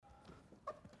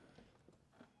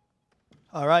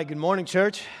All right, good morning,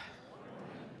 church.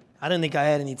 I didn't think I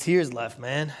had any tears left,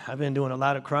 man. I've been doing a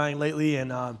lot of crying lately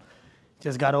and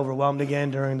just got overwhelmed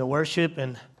again during the worship.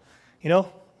 And, I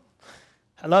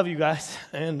love you guys.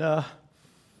 And oh,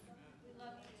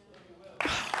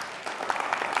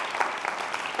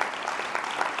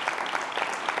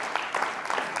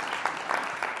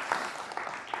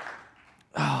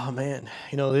 man,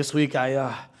 this week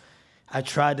I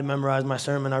tried to memorize my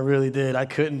sermon. I really did. I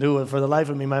couldn't do it. For the life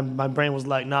of me, my brain was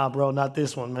like, nah, bro, not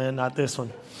this one, man, not this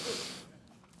one.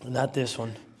 Not this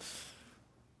one.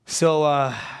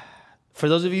 So for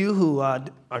those of you who are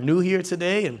new here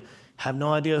today and have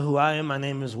no idea who I am, my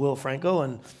name is Will Franco,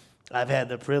 and I've had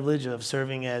the privilege of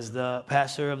serving as the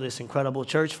pastor of this incredible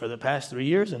church for the past 3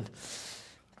 years. And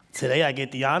today I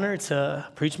get the honor to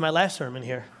preach my last sermon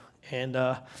here. And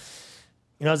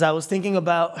as I was thinking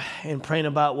about and praying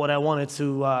about what I wanted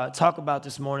to talk about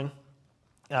this morning,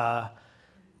 I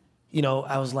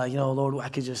was like, Lord, I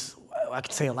could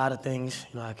say a lot of things.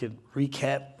 I could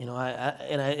recap,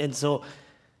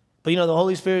 but the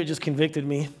Holy Spirit just convicted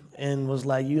me and was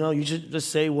like, you should just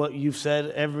say what you've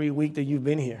said every week that you've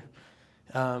been here.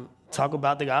 Talk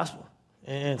about the gospel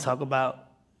and talk about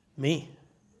me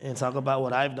and talk about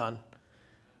what I've done.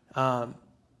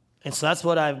 And so that's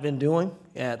what I've been doing.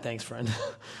 Yeah, thanks, friend.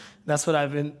 That's what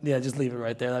I've been, just leave it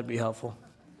right there. That'd be helpful.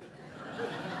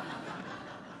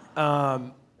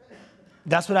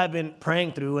 That's what I've been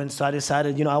praying through. And so I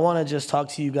decided, I want to just talk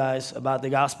to you guys about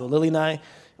the gospel. Lily and I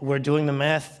were doing the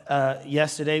math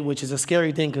yesterday, which is a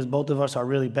scary thing because both of us are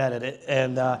really bad at it.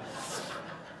 And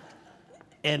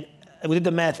we did the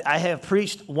math. I have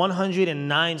preached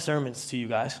 109 sermons to you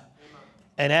guys,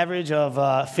 an average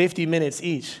of 50 minutes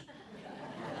each.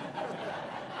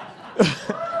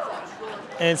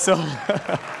 And so,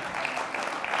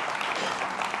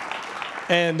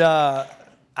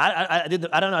 I did.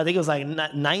 I don't know. I think it was like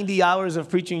 90 hours of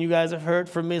preaching you guys have heard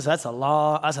from me. So that's a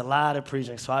lot of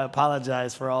preaching. So I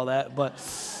apologize for all that. But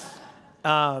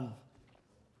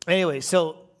anyway,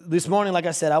 so this morning, like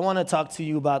I said, I want to talk to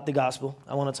you about the gospel.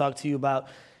 I want to talk to you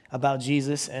about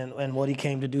Jesus and what he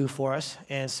came to do for us.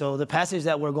 And so the passage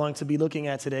that we're going to be looking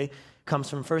at today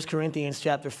comes from 1 Corinthians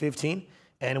chapter 15.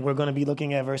 And we're going to be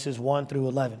looking at verses 1 through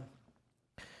 11.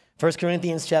 1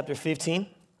 Corinthians chapter 15,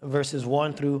 verses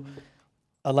 1 through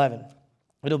 11.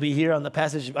 It'll be here on the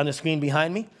passage on the screen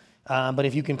behind me, but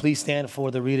if you can please stand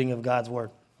for the reading of God's word.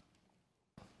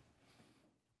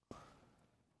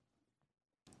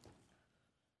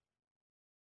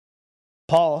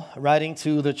 Paul, writing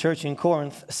to the church in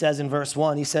Corinth, says in verse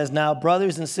 1, he says, "Now,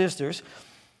 brothers and sisters,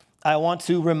 I want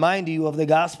to remind you of the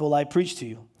gospel I preached to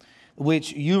you,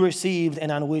 which you received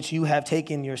and on which you have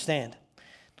taken your stand.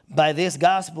 By this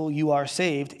gospel you are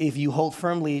saved if you hold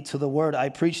firmly to the word I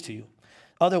preached to you.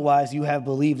 Otherwise you have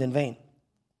believed in vain.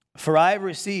 For what I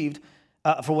received,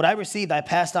 I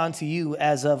passed on to you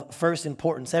as of first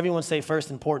importance." Everyone say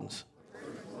first importance.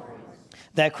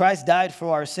 "That Christ died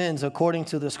for our sins according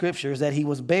to the scriptures, that he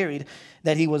was buried,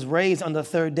 that he was raised on the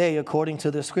third day according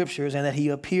to the scriptures, and that he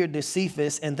appeared to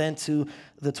Cephas and then to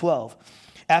the 12.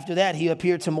 After that, he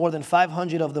appeared to more than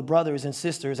 500 of the brothers and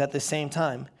sisters at the same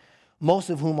time, most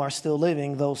of whom are still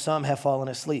living, though some have fallen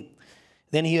asleep.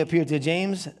 Then he appeared to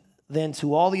James, then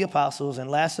to all the apostles,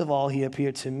 and last of all, he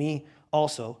appeared to me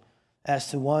also, as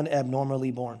to one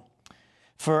abnormally born.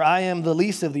 For I am the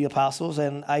least of the apostles,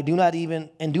 and do not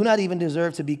even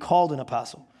deserve to be called an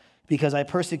apostle, because I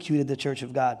persecuted the church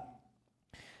of God.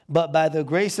 But by the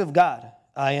grace of God,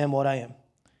 I am what I am.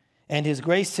 And his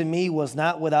grace to me was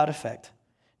not without effect.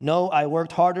 No, I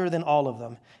worked harder than all of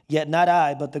them, yet not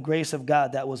I, but the grace of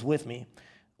God that was with me.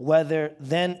 Whether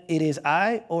then it is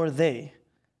I or they,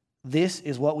 this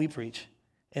is what we preach,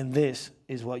 and this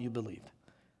is what you believed."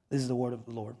 This is the word of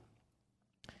the Lord.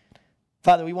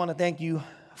 Father, we want to thank you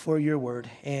for your word.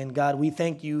 And God, we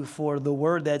thank you for the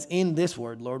word that's in this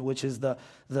word, Lord, which is the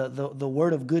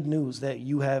word of good news that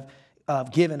you have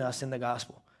given us in the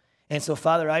gospel. And so,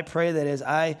 Father, I pray that as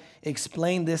I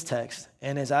explain this text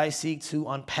and as I seek to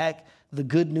unpack the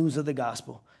good news of the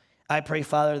gospel, I pray,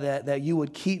 Father, that you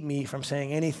would keep me from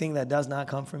saying anything that does not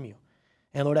come from you.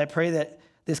 And Lord, I pray that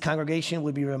this congregation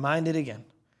would be reminded again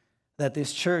that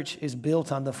this church is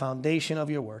built on the foundation of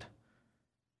your word,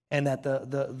 and that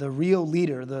the real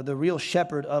leader, the real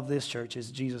shepherd of this church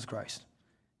is Jesus Christ.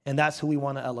 And that's who we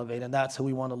want to elevate, and that's who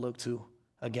we want to look to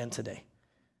again today.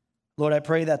 Lord, I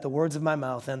pray that the words of my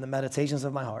mouth and the meditations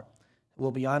of my heart will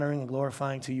be honoring and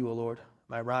glorifying to you, O Lord,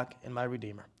 my rock and my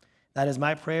redeemer. That is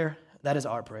my prayer. That is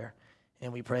our prayer.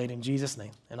 And we pray it in Jesus'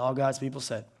 name. And all God's people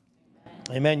said,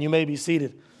 Amen. You may be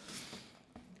seated.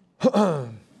 All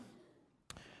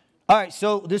All right,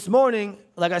 so this morning,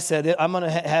 like I said, I'm going to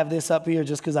have this up here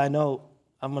just because I know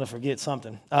I'm going to forget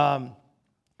something.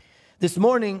 This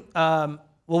morning, what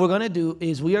we're going to do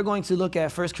is we are going to look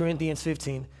at 1 Corinthians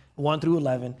 15, 1 through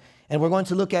 11, and we're going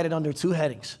to look at it under two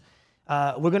headings.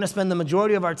 We're going to spend the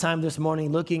majority of our time this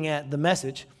morning looking at the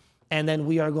message, and then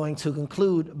we are going to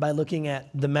conclude by looking at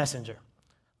the messenger.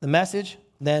 The message,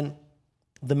 then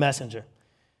the messenger.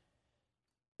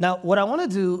 Now, what I want to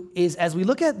do is, as we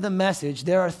look at the message,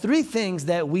 there are three things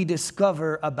that we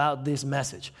discover about this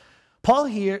message. Paul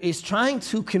here is trying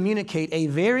to communicate a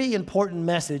very important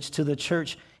message to the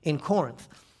church in Corinth.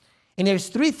 And there's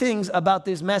three things about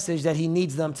this message that he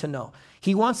needs them to know.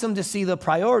 He wants them to see the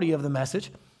priority of the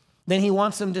message. Then he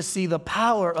wants them to see the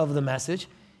power of the message.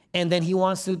 And then he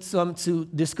wants them to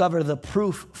discover the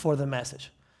proof for the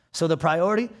message. So the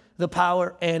priority, the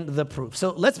power, and the proof. So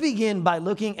let's begin by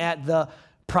looking at the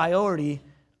priority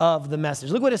of the message.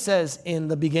 Look what it says in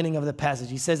the beginning of the passage.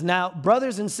 He says, "Now,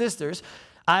 brothers and sisters,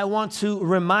 I want to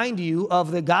remind you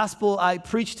of the gospel I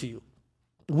preached to you,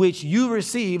 which you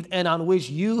received and on which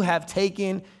you have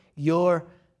taken your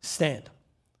stand."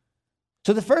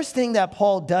 So the first thing that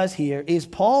Paul does here is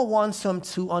Paul wants them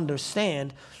to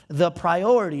understand the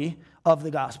priority of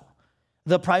the gospel,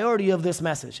 the priority of this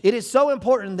message. It is so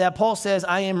important that Paul says,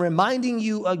 I am reminding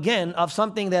you again of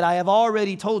something that I have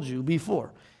already told you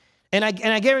before. And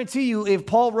I guarantee you, if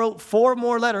Paul wrote 4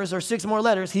 more letters or 6 more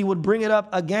letters, he would bring it up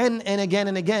again and again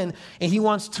and again. And he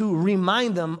wants to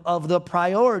remind them of the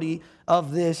priority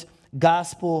of this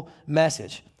gospel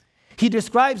message. He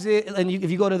describes it, and if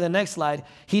you go to the next slide,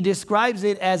 he describes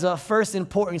it as of first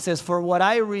importance. He says, "For what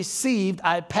I received,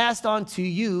 I passed on to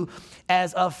you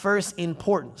as of first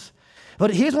importance."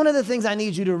 But here's one of the things I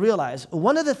need you to realize.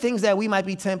 One of the things that we might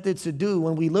be tempted to do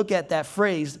when we look at that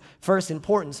phrase, first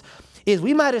importance, is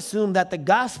we might assume that the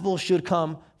gospel should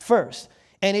come first.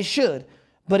 And it should,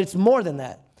 but it's more than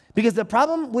that. Because the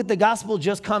problem with the gospel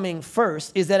just coming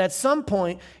first is that at some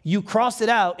point you cross it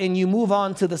out and you move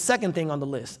on to the second thing on the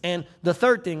list, and the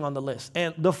third thing on the list,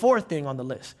 and the fourth thing on the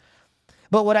list.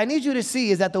 But what I need you to see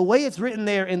is that the way it's written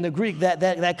there in the Greek,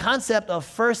 that concept of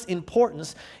first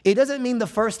importance, it doesn't mean the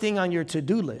first thing on your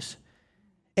to-do list.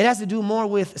 It has to do more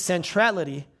with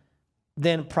centrality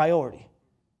than priority.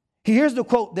 Here's the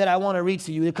quote that I want to read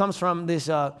to you. It comes from this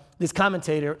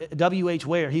commentator, W.H.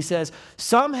 Ware. He says,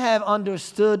 "Some have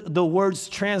understood the words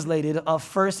translated of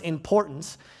first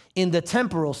importance in the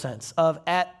temporal sense of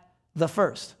at the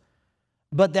first.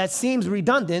 But that seems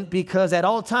redundant because at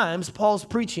all times, Paul's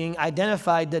preaching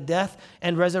identified the death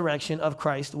and resurrection of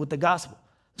Christ with the gospel."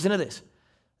 Listen to this.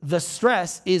 The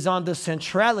stress is on the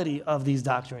centrality of these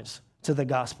doctrines to the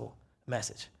gospel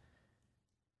message.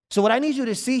 So what I need you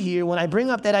to see here, when I bring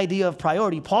up that idea of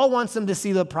priority, Paul wants them to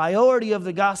see the priority of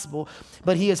the gospel,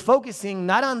 but he is focusing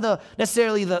not on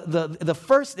necessarily the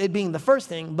first, it being the first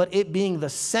thing, but it being the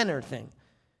center thing.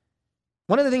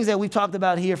 One of the things that we've talked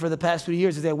about here for the past few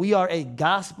years is that we are a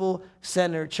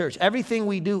gospel-centered church. Everything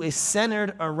we do is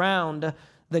centered around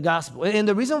the gospel. And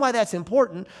the reason why that's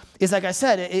important is, like I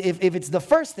said, if it's the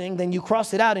first thing, then you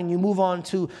cross it out and you move on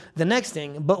to the next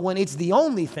thing. But when it's the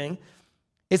only thing,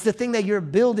 it's the thing that you're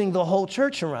building the whole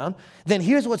church around, then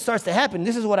here's what starts to happen.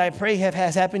 This is what I pray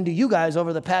has happened to you guys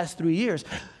over the past 3 years,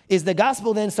 is the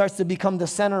gospel then starts to become the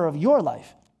center of your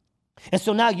life. And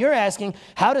so now you're asking,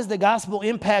 how does the gospel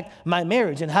impact my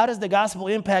marriage? And how does the gospel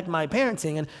impact my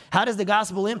parenting? And how does the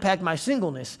gospel impact my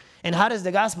singleness? And how does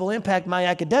the gospel impact my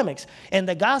academics? And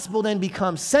the gospel then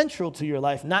becomes central to your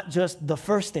life, not just the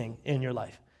first thing in your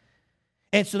life.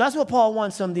 And so that's what Paul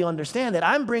wants them to understand, that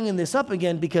I'm bringing this up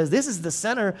again because this is the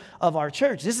center of our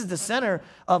church. This is the center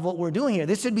of what we're doing here.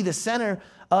 This should be the center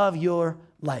of your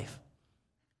life.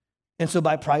 And so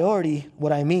by priority,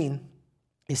 what I mean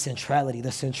is centrality,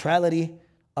 the centrality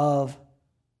of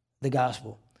the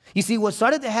gospel. You see, what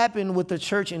started to happen with the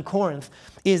church in Corinth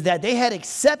is that they had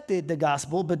accepted the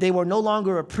gospel, but they were no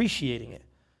longer appreciating it.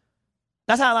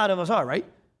 That's how a lot of us are, right?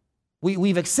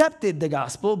 We've accepted the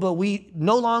gospel, but we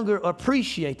no longer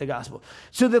appreciate the gospel.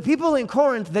 So the people in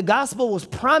Corinth, the gospel was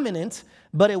prominent,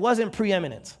 but it wasn't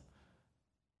preeminent.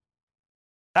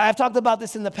 I've talked about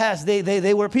this in the past.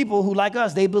 They were people who, like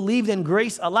us, they believed in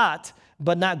grace a lot,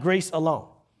 but not grace alone.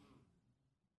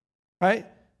 Right?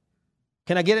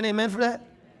 Can I get an amen for that?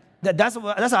 That's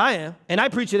how I am, and I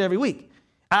preach it every week.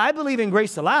 I believe in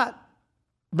grace a lot,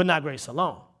 but not grace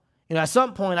alone. You know, at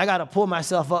some point, I got to pull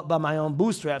myself up by my own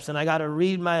bootstraps, and I got to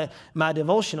read my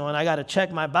devotional, and I got to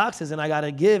check my boxes, and I got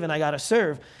to give, and I got to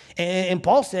serve. And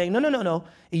Paul's saying, no.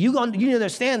 You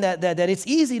understand that it's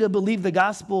easy to believe the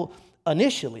gospel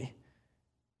initially.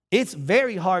 It's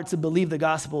very hard to believe the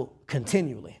gospel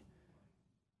continually.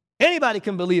 Anybody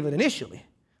can believe it initially,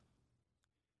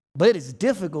 but it is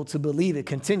difficult to believe it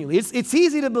continually. It's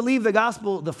easy to believe the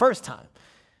gospel the first time,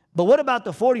 but what about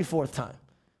the 44th time?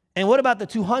 And what about the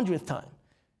 200th time?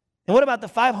 And what about the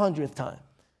 500th time?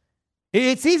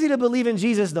 It's easy to believe in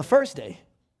Jesus the first day,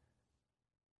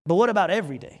 but what about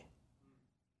every day?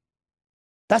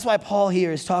 That's why Paul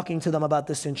here is talking to them about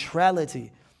the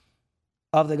centrality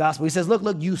of the gospel. He says,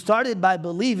 look, you started by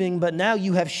believing, but now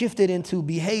you have shifted into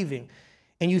behaving.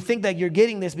 And you think that you're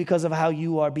getting this because of how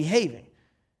you are behaving,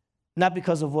 not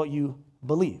because of what you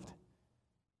believed.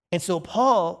 And so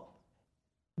Paul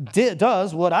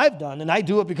does what I've done, and I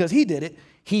do it because he did it.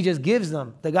 He just gives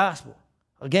them the gospel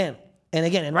again and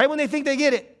again. And right when they think they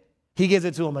get it, he gives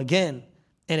it to them again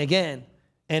and again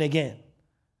and again.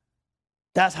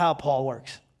 That's how Paul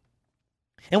works.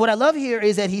 And what I love here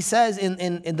is that he says in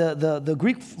the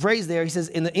Greek phrase there, he says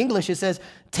in the English, it says,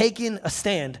 taking a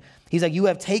stand. He's like, you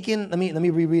have taken, let me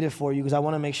reread it for you because I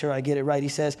want to make sure I get it right. He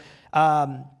says,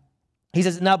 now,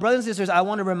 brothers and sisters, I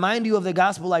want to remind you of the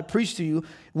gospel I preached to you,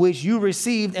 which you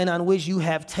received and on which you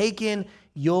have taken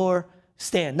your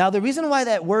stand. Now, the reason why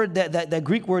that word, that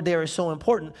Greek word there is so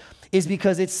important is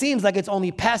because it seems like it's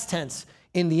only past tense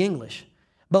in the English.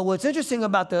 But what's interesting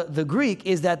about the Greek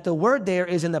is that the word there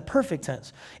is in the perfect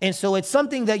tense. And so it's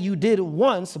something that you did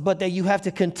once, but that you have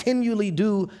to continually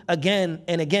do again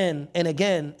and again and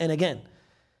again and again.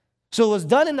 So it was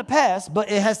done in the past,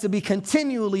 but it has to be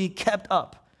continually kept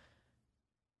up.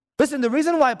 Listen, the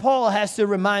reason why Paul has to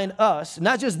remind us,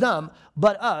 not just them,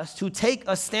 but us, to take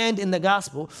a stand in the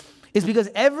gospel is because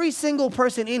every single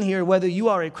person in here, whether you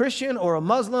are a Christian or a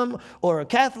Muslim or a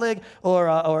Catholic or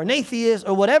an atheist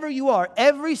or whatever you are,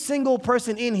 every single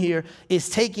person in here is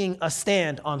taking a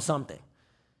stand on something.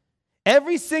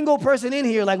 Every single person in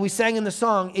here, like we sang in the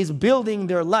song, is building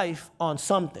their life on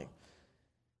something.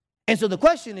 And so the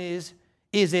question is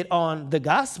it on the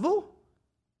gospel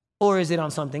or is it on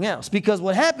something else? Because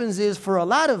what happens is for a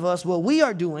lot of us, what we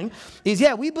are doing is,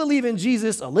 we believe in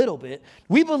Jesus a little bit.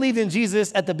 We believe in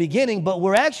Jesus at the beginning, but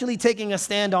we're actually taking a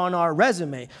stand on our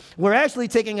resume. We're actually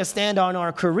taking a stand on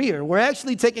our career. We're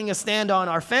actually taking a stand on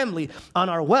our family, on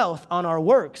our wealth, on our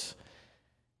works.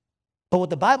 But what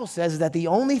the Bible says is that the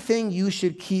only thing you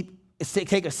should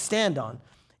take a stand on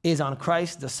is on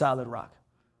Christ, the solid rock.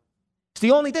 It's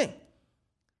the only thing.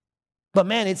 But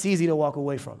man, it's easy to walk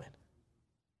away from it.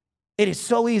 It is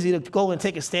so easy to go and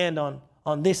take a stand on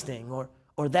this thing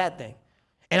or that thing.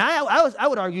 And I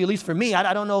would argue, at least for me,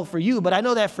 I don't know for you, but I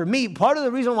know that for me, part of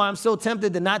the reason why I'm so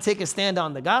tempted to not take a stand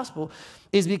on the gospel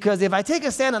is because if I take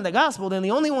a stand on the gospel, then the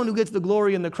only one who gets the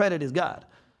glory and the credit is God.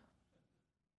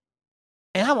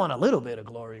 And I want a little bit of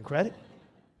glory and credit.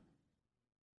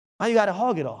 Why you got to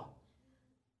hog it all?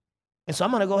 And so I'm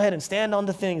going to go ahead and stand on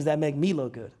the things that make me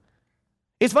look good.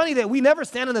 It's funny that we never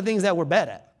stand on the things that we're bad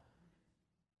at.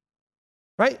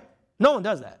 Right? No one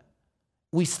does that.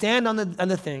 We stand on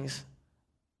the things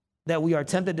that we are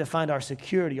tempted to find our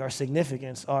security, our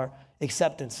significance, our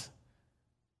acceptance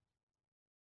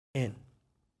in.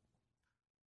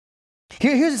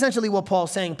 Here's essentially what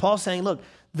Paul's saying. Paul's saying, look,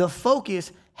 the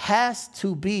focus has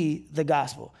to be the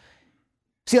gospel.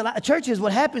 See, a lot of churches,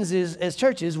 what happens is, as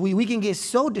churches, we can get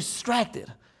so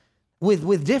distracted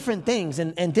with different things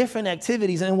and different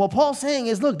activities. And what Paul's saying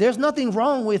is, look, there's nothing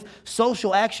wrong with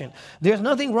social action. There's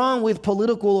nothing wrong with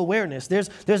political awareness.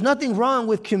 There's nothing wrong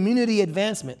with community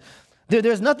advancement.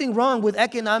 There's nothing wrong with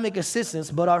economic assistance,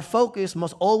 but our focus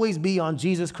must always be on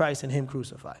Jesus Christ and Him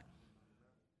crucified.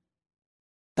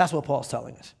 That's what Paul's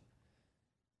telling us.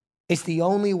 It's the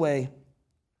only way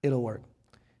it'll work.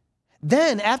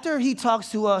 Then, after he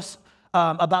talks to us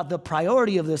about the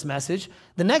priority of this message,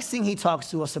 the next thing he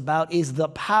talks to us about is the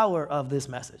power of this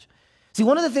message. See,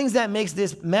 one of the things that makes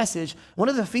this message, one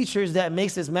of the features that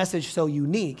makes this message so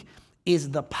unique is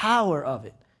the power of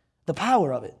it. The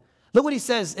power of it. Look what he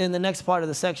says in the next part of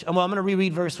the section. Well, I'm going to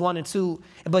reread verse 1 and 2.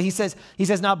 But he says,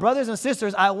 now, brothers and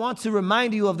sisters, I want to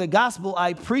remind you of the gospel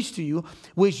I preached to you,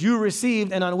 which you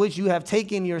received and on which you have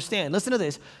taken your stand. Listen to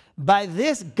this. By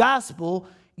this gospel,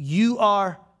 you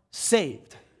are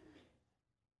saved,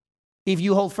 if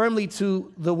you hold firmly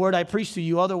to the word I preached to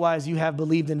you, otherwise you have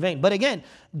believed in vain. But again,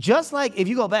 just like, if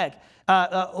you go back,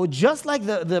 just like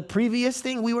the previous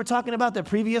thing we were talking about, the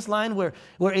previous line where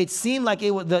it seemed like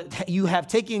you have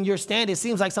taken your stand, it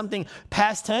seems like something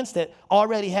past tense that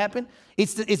already happened.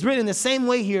 It's written the same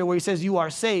way here where he says you are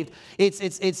saved.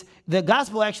 It's the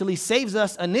gospel actually saves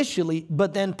us initially,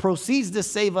 but then proceeds to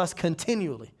save us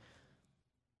continually.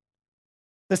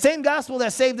 The same gospel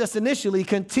that saved us initially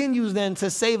continues then to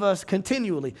save us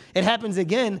continually. It happens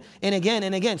again and again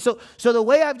and again. So the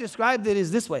way I've described it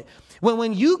is this way.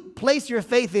 When you place your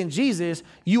faith in Jesus,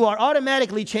 you are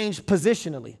automatically changed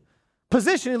positionally.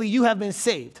 Positionally, you have been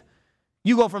saved.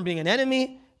 You go from being an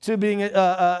enemy to being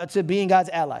God's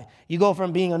ally. You go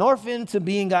from being an orphan to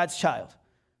being God's child.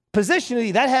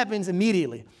 Positionally, that happens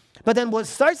immediately. But then what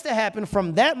starts to happen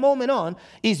from that moment on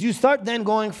is you start then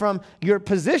going from your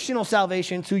positional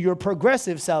salvation to your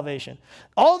progressive salvation.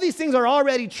 All these things are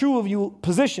already true of you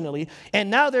positionally, and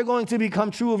now they're going to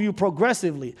become true of you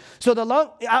progressively. So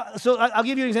I'll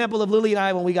give you an example of Lily and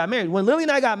I when we got married. When Lily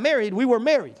and I got married, we were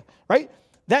married, right?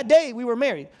 That day we were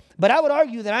married. But I would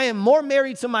argue that I am more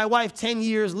married to my wife 10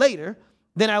 years later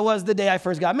than I was the day I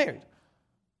first got married.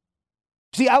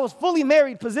 See, I was fully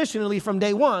married positionally from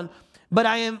day one, but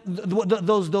I am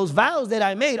those vows that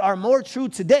I made are more true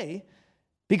today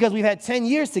because we've had 10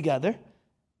 years together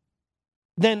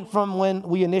than from when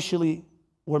we initially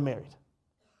were married.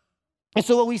 And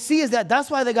so what we see is that's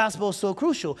why the gospel is so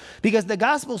crucial, because the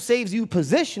gospel saves you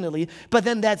positionally, but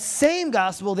then that same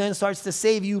gospel then starts to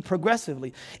save you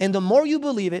progressively. And the more you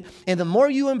believe it, and the more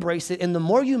you embrace it, and the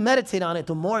more you meditate on it,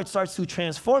 the more it starts to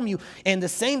transform you. And the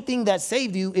same thing that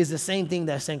saved you is the same thing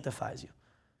that sanctifies you.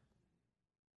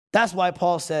 That's why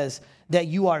Paul says that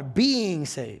you are being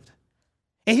saved.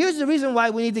 And here's the reason why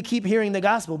we need to keep hearing the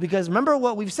gospel, because remember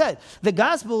what we've said. The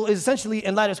gospel is essentially,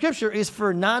 in light of Scripture, is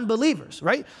for non-believers,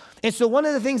 right? And so one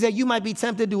of the things that you might be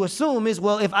tempted to assume is,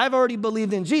 well, if I've already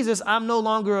believed in Jesus, I'm no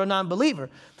longer a non-believer.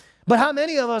 But how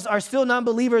many of us are still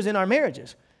non-believers in our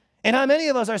marriages? And how many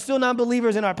of us are still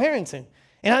non-believers in our parenting?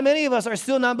 And how many of us are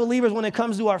still non-believers when it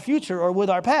comes to our future or with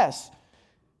our past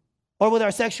or with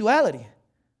our sexuality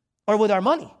or with our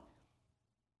money?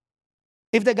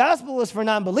 If the gospel is for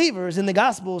non-believers, then the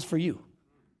gospel is for you.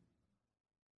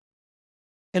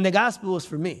 And the gospel is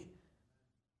for me.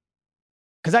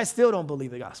 Because I still don't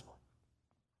believe the gospel.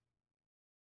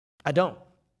 I don't.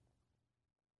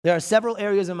 There are several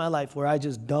areas in my life where I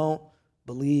just don't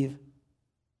believe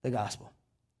the gospel.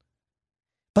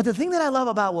 But the thing that I love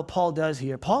about what Paul does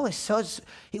here, Paul is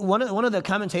one of the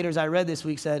commentators I read this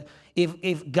week said,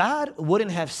 if God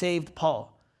wouldn't have saved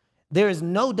Paul, there is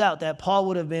no doubt that Paul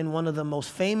would have been one of the most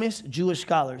famous Jewish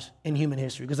scholars in human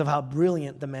history because of how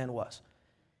brilliant the man was.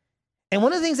 And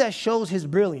one of the things that shows his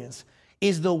brilliance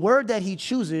is the word that he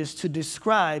chooses to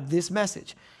describe this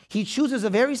message. He chooses a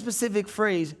very specific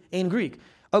phrase in Greek,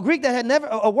 a word that had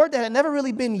never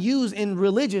really been used in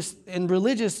religious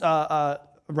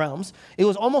realms. It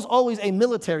was almost always a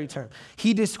military term.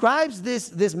 He describes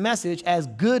this message as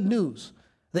good news,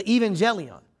 the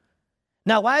evangelion.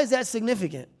 Now, why is that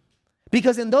significant?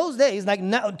 Because in those days, like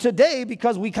now, today,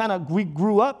 because we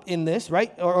grew up in this,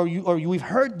 right? Or we've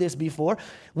heard this before,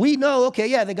 we know, okay,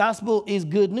 yeah, the gospel is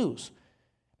good news.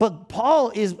 But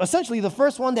Paul is essentially the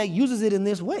first one that uses it in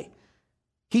this way.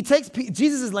 He takes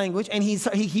Jesus' language and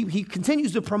he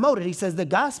continues to promote it. He says the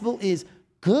gospel is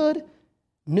good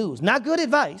news, not good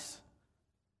advice,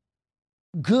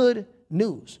 good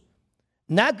news.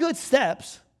 Not good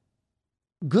steps,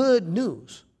 good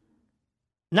news.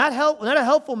 Not a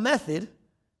helpful method,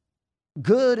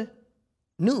 good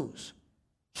news.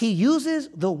 He uses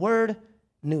the word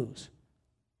news.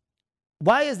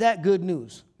 Why is that good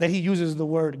news, that he uses the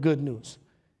word good news?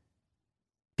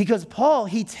 Because Paul,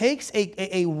 he takes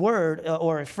a word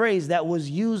or a phrase that was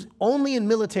used only in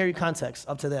military context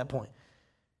up to that point.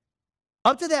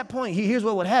 Up to that point, here's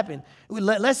what would happen.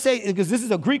 Let's say, because this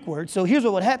is a Greek word, so here's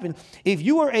what would happen. If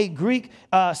you were a Greek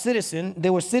citizen,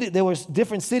 there were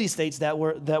different city-states that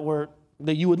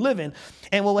you would live in,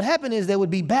 and what would happen is there would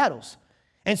be battles.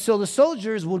 And so the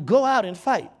soldiers would go out and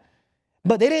fight.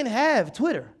 But they didn't have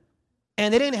Twitter,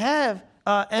 and they didn't have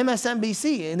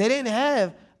MSNBC, and they didn't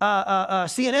have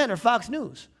CNN or Fox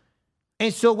News.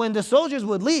 And so when the soldiers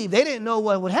would leave, they didn't know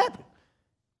what would happen.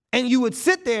 And you would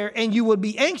sit there and you would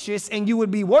be anxious and you would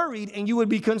be worried and you would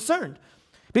be concerned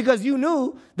because you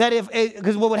knew that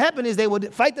because what would happen is they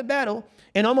would fight the battle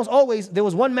and almost always there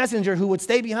was one messenger who would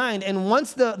stay behind. And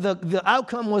once the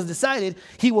outcome was decided,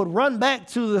 he would run back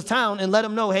to the town and let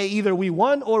them know, hey, either we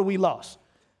won or we lost.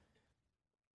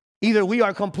 Either we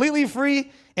are completely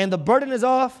free and the burden is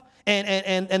off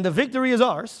and the victory is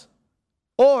ours,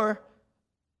 or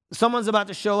someone's about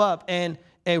to show up and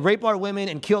rape our women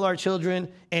and kill our children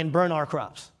and burn our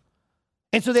crops.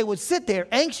 And so they would sit there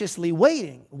anxiously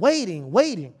waiting.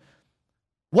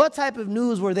 What type of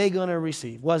news were they going to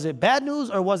receive? Was it bad news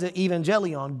or was it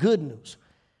evangelion, good news?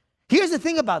 Here's the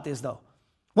thing about this, though.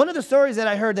 One of the stories that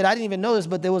I heard that I didn't even know this,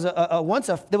 but there was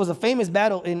there was a famous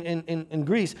battle in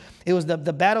Greece. It was the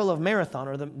Battle of Marathon,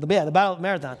 or the Battle of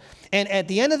Marathon. And at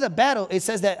the end of the battle, it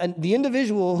says that the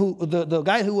individual the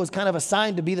guy who was kind of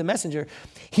assigned to be the messenger,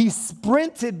 he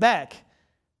sprinted back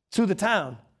to the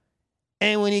town.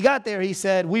 And when he got there, he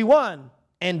said, "We won,"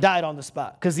 and died on the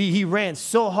spot because he ran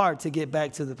so hard to get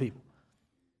back to the people.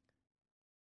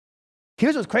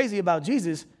 Here's what's crazy about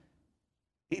Jesus.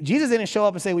 Jesus didn't show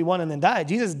up and say we won and then died.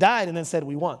 Jesus died and then said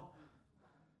we won.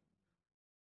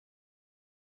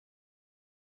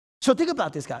 So think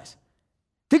about this, guys.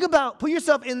 Put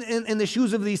yourself in the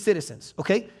shoes of these citizens,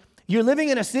 okay? You're living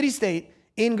in a city-state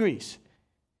in Greece.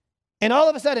 And all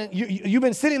of a sudden, you've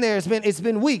been sitting there, it's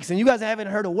been weeks, and you guys haven't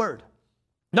heard a word.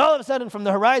 And all of a sudden, from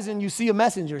the horizon, you see a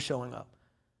messenger showing up.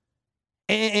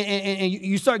 And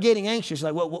you start getting anxious,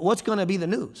 like, what's going to be the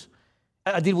news?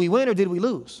 Did we win or did we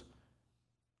lose?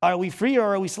 Are we free or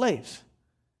are we slaves?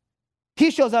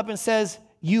 He shows up and says,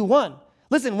 you won.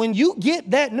 Listen, when you get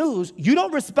that news, you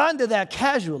don't respond to that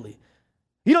casually.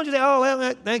 You don't just say, oh,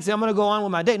 well, thanks, I'm going to go on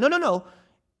with my day. No.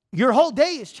 Your whole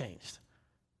day is changed.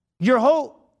 Your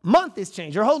whole month is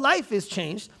changed. Your whole life is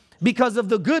changed because of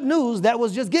the good news that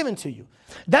was just given to you.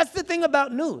 That's the thing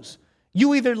about news.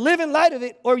 You either live in light of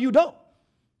it or you don't.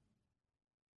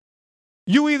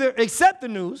 You either accept the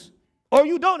news or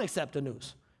you don't accept the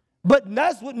news. But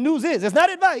that's what news is. It's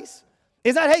not advice.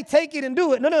 It's not, hey, take it and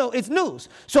do it. No, it's news.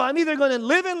 So I'm either going to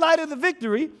live in light of the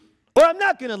victory or I'm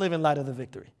not going to live in light of the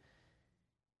victory.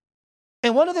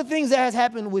 And one of the things that has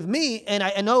happened with me, and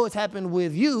I know it's happened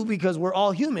with you because we're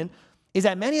all human, is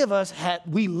that many of us,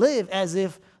 we live as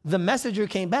if the messenger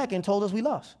came back and told us we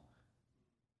lost.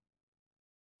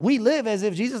 We live as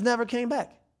if Jesus never came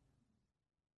back.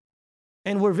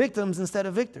 And we're victims instead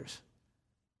of victors.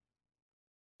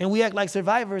 And we act like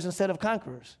survivors instead of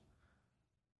conquerors.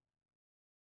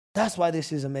 That's why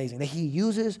this is amazing, that he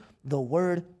uses the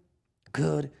word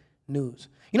good news.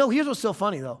 You know, here's what's so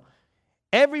funny, though.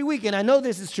 Every week, and I know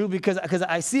this is true because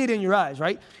I see it in your eyes,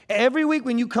 right? Every week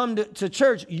when you come to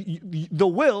church,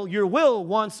 your will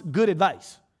wants good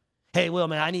advice. Hey, Will,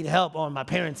 man, I need help on my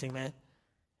parenting, man.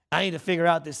 I need to figure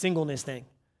out this singleness thing.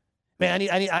 Man,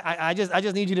 I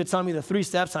just need you to tell me the 3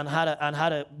 steps on how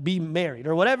to be married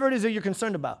or whatever it is that you're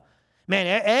concerned about.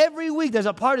 Man, every week there's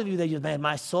a part of you that man,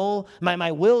 my soul,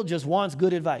 my will just wants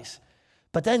good advice.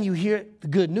 But then you hear the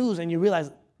good news and you realize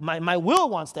my will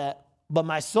wants that, but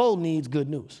my soul needs good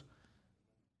news.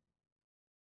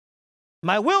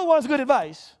 My will wants good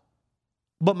advice,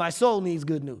 but my soul needs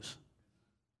good news.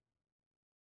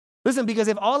 Listen, because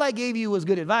if all I gave you was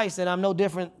good advice, then I'm no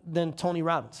different than Tony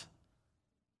Robbins.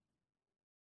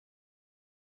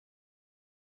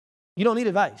 You don't need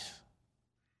advice.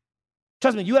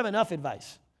 Trust me, you have enough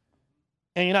advice,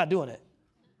 and you're not doing it.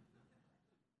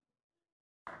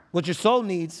 What your soul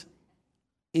needs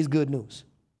is good news.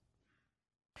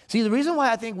 See, the reason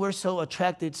why I think we're so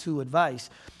attracted to advice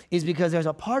is because there's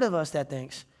a part of us that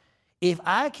thinks, if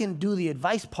I can do the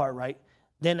advice part right,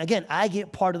 then again, I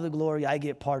get part of the glory, I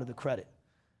get part of the credit.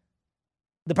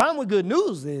 The problem with good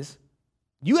news is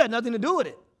you had nothing to do with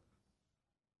it.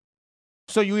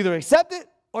 So you either accept it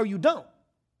or you don't.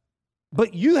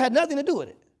 But you had nothing to do with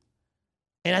it.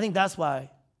 And I think that's why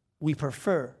we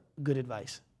prefer good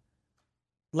advice.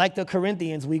 Like the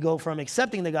Corinthians, we go from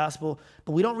accepting the gospel,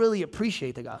 but we don't really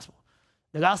appreciate the gospel.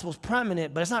 The gospel's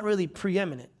prominent, but it's not really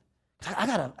preeminent. I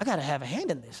gotta have a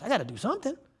hand in this. I gotta do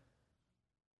something.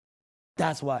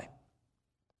 That's why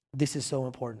this is so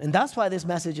important. And that's why this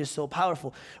message is so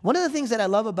powerful. One of the things that I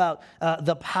love about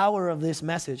the power of this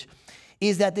message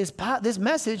is that this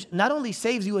message not only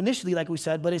saves you initially, like we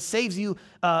said, but it saves you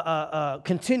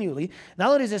continually. Not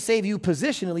only does it save you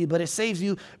positionally, but it saves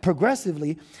you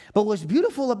progressively. But what's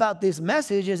beautiful about this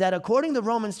message is that according to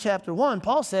Romans chapter 1,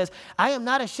 Paul says, I am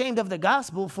not ashamed of the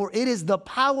gospel, for it is the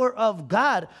power of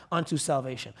God unto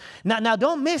salvation. Now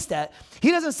don't miss that. He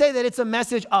doesn't say that it's a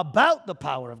message about the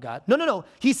power of God. No.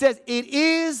 He says it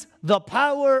is the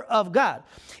power of God.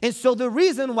 And so the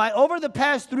reason why over the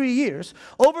past 3 years,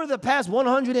 over the past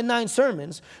 109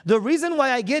 sermons, the reason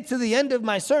why I get to the end of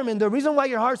my sermon, the reason why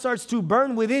your heart starts to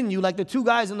burn within you like the 2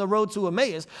 guys on the road to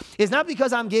Emmaus, is not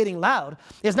because I'm getting loud.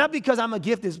 It's not because I'm a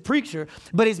gifted preacher,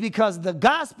 but it's because the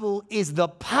gospel is the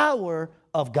power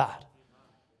of God.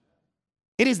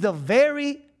 It is the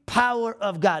very power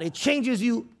of God. It changes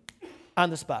you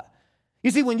on the spot. You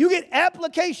see, when you get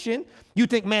application, you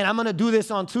think, man, I'm going to do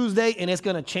this on Tuesday and it's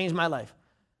going to change my life.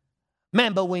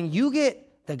 Man, but when you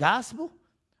get the gospel,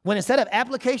 when instead of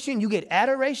application, you get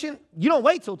adoration, you don't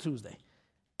wait till Tuesday.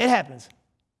 It happens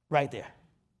right there.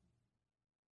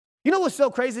 You know what's so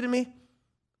crazy to me?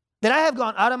 that I have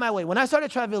gone out of my way. When I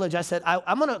started Tri-Village, I said,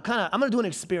 I'm gonna do an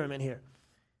experiment here.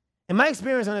 And my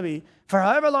experience is gonna be, for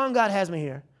however long God has me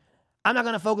here, I'm not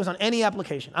gonna focus on any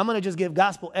application. I'm gonna just give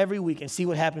gospel every week and see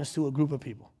what happens to a group of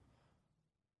people.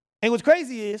 And what's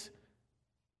crazy is,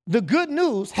 the good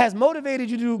news has motivated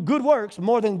you to do good works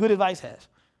more than good advice has.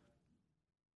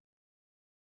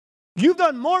 You've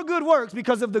done more good works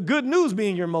because of the good news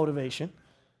being your motivation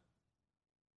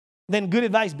than good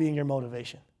advice being your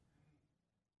motivation.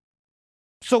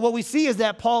 So what we see is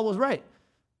that Paul was right.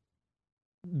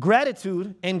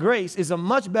 Gratitude and grace is a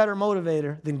much better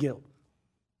motivator than guilt.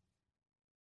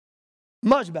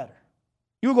 Much better.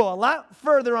 You'll go a lot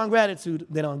further on gratitude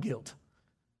than on guilt.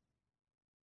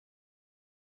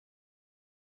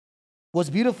 What's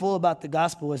beautiful about the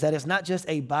gospel is that it's not just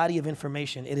a body of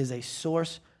information, it is a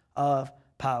source of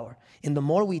power. And the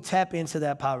more we tap into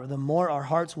that power, the more our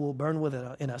hearts will burn with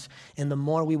it in us, and the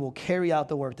more we will carry out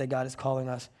the work that God is calling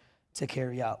us to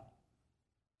carry out.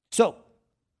 So,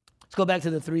 let's go back to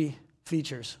the 3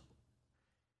 features.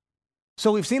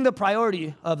 So we've seen the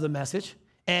priority of the message,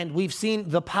 and we've seen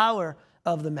the power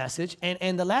of the message.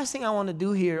 And the last thing I want to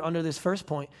do here under this first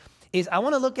point is I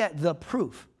want to look at the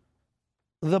proof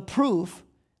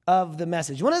of the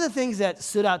message. One of the things that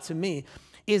stood out to me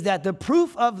is that the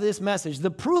proof of this message,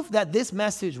 the proof that this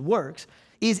message works,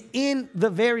 is in the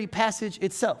very passage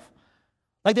itself.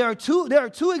 Like there are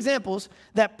two examples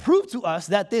that prove to us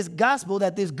that this gospel,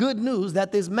 that this good news,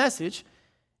 that this message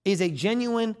is a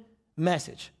genuine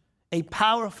message, a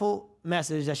powerful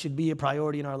message that should be a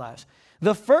priority in our lives.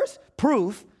 The first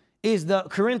proof is the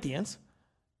Corinthians,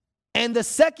 and the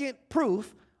second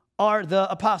proof are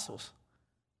the apostles.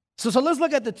 So let's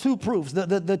look at the 2 proofs,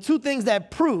 the 2 things that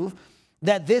prove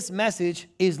that this message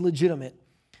is legitimate.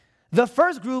 The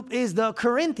first group is the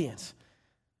Corinthians.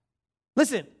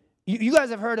 Listen, you guys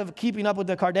have heard of Keeping Up with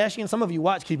the Kardashians. Some of you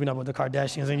watch Keeping Up with the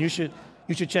Kardashians, and you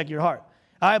should check your heart.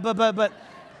 All right, but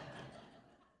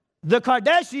the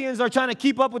Kardashians are trying to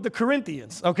keep up with the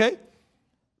Corinthians, okay?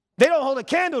 They don't hold a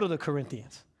candle to the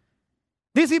Corinthians.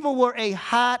 These people were a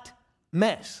hot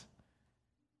mess.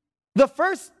 The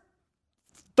first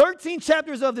 13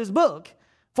 chapters of this book,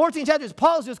 14 chapters,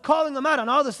 Paul's just calling them out on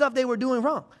all the stuff they were doing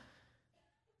wrong.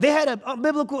 They had an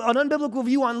unbiblical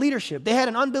view on leadership. They had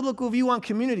an unbiblical view on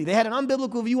community. They had an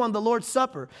unbiblical view on the Lord's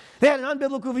Supper. They had an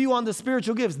unbiblical view on the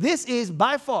spiritual gifts. This is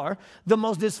by far the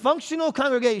most dysfunctional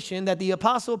congregation that the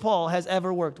Apostle Paul has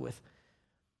ever worked with.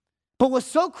 But what's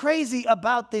so crazy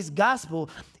about this gospel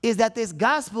is that this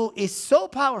gospel is so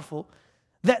powerful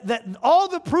that all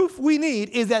the proof we need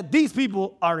is that these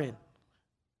people are in.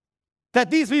 That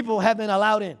these people have been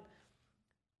allowed in.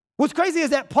 What's crazy is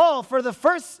that Paul, for the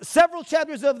first several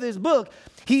chapters of this book,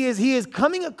 he is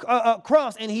coming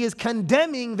across and he is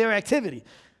condemning their activity.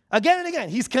 Again and again,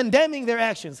 he's condemning their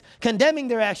actions, condemning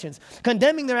their actions,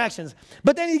 condemning their actions.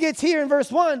 But then he gets here in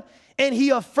verse 1 and he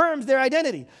affirms their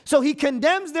identity. So he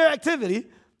condemns their activity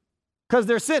because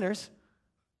they're sinners,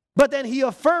 but then he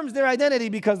affirms their identity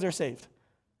because they're saved.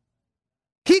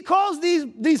 He calls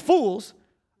these fools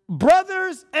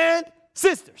brothers and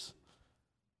sisters.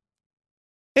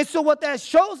 And so what that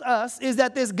shows us is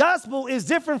that this gospel is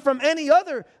different from any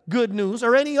other good news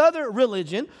or any other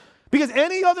religion, because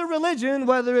any other religion,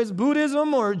 whether it's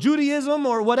Buddhism or Judaism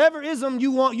or whatever ism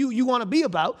you want to be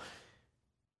about,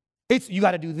 it's you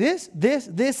got to do this,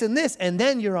 and this, and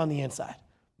then you're on the inside.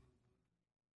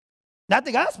 Not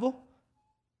the gospel.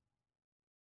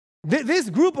 This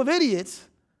group of idiots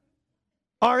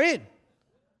are in.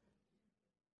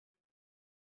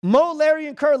 Mo, Larry,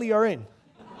 and Curly are in.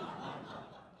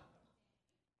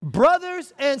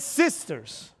 Brothers and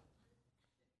sisters.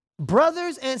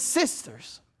 Brothers and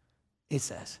sisters, it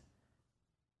says.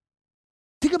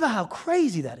 Think about how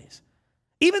crazy that is.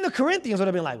 Even the Corinthians would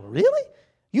have been like, really?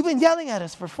 You've been yelling at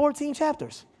us for 14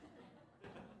 chapters.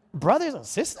 Brothers and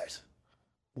sisters?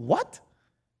 What?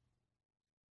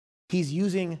 He's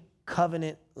using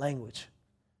covenant language.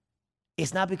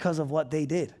 It's not because of what they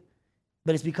did,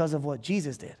 but it's because of what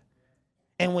Jesus did.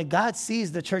 And when God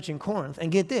sees the church in Corinth,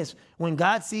 and get this, when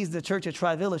God sees the church at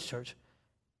Tri-Village Church,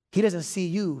 he doesn't see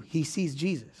you, he sees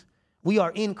Jesus. We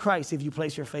are in Christ if you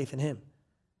place your faith in him.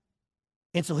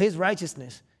 And so his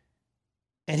righteousness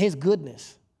and his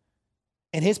goodness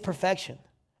and his perfection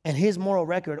and his moral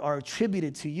record are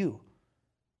attributed to you.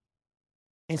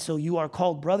 And so you are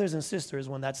called brothers and sisters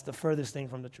when that's the furthest thing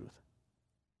from the truth.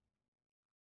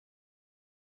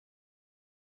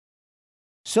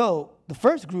 So the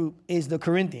first group is the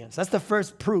Corinthians. That's the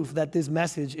first proof that this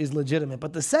message is legitimate.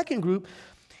 But the second group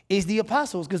is the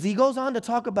apostles, because he goes on to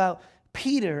talk about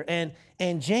Peter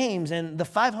and James and the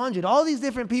 500, all these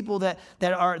different people that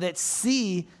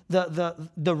see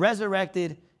the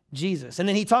resurrected Jesus. And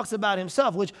then he talks about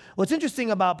himself, which what's interesting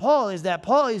about Paul is that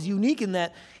Paul is unique in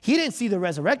that he didn't see the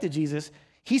resurrected Jesus.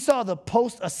 He saw the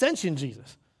post-ascension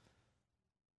Jesus.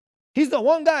 He's the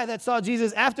one guy that saw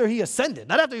Jesus after he ascended,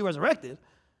 not after he resurrected.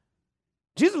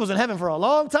 Jesus was in heaven for a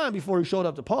long time before he showed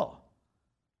up to Paul.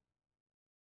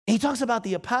 He talks about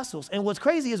the apostles. And what's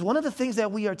crazy is one of the things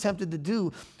that we are tempted to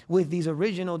do with these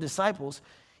original disciples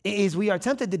is we are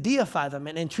tempted to deify them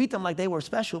and treat them like they were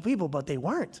special people, but they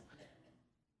weren't.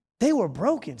 They were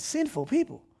broken, sinful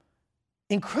people,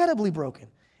 incredibly broken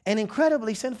and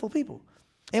incredibly sinful people.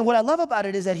 And what I love about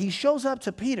it is that he shows up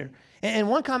to Peter. And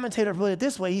one commentator put it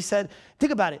this way. He said,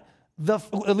 think about it.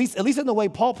 At least in the way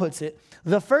Paul puts it,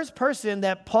 the first person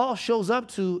that Paul shows up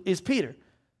to is Peter.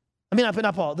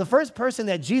 Not Paul. The first person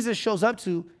that Jesus shows up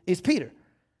to is Peter.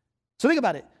 So think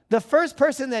about it. The first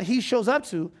person that he shows up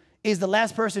to is the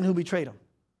last person who betrayed him.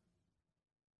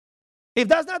 If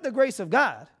that's not the grace of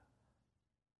God,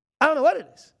 I don't know what it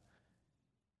is.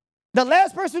 The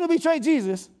last person who betrayed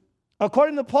Jesus,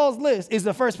 according to Paul's list, is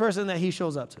the first person that he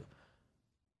shows up to.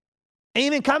 And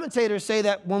even commentators say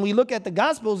that when we look at the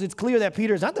Gospels, it's clear that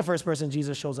Peter is not the first person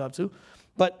Jesus shows up to.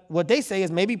 But what they say is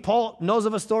maybe Paul knows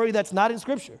of a story that's not in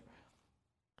Scripture.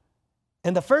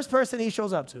 And the first person he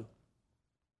shows up to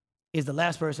is the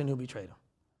last person who betrayed him.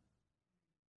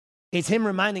 It's him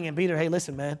reminding him, Peter, hey,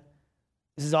 listen, man,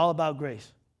 this is all about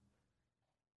grace.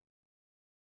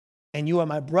 And you are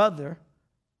my brother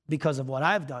because of what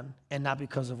I've done and not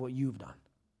because of what you've done.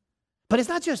 But it's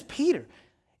not just Peter.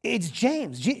 It's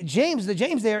James. James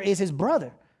there is his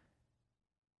brother.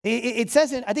 It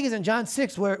says, I think it's in John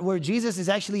 6, where Jesus is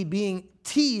actually being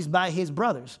teased by his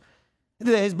brothers.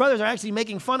 His brothers are actually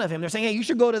making fun of him. They're saying, hey, you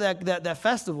should go to that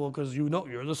festival because you know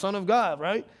you're the Son of God,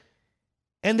 right?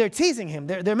 And they're teasing him.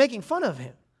 They're making fun of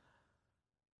him.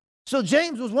 So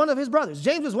James was one of his brothers.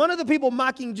 James was one of the people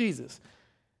mocking Jesus.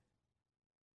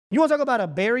 You want to talk about a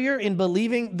barrier in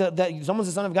believing that someone's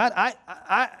the Son of God?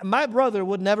 My brother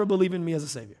would never believe in me as a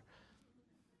Savior.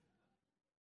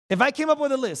 If I came up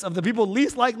with a list of the people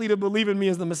least likely to believe in me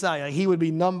as the Messiah, he would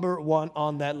be number one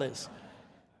on that list.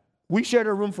 We shared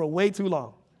a room for way too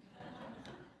long.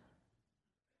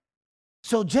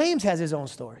 So James has his own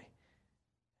story.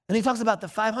 And he talks about the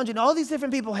 500. All these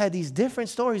different people had these different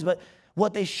stories, but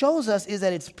what they shows us is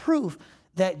that it's proof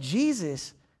that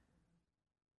Jesus,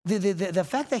 the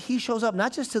fact that he shows up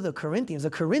not just to the Corinthians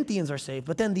are saved,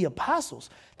 but then the apostles,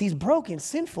 these broken,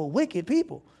 sinful, wicked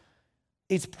people,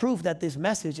 it's proof that this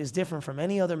message is different from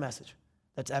any other message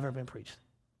that's ever been preached.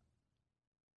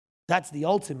 That's the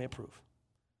ultimate proof.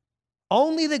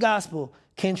 Only the gospel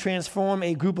can transform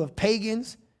a group of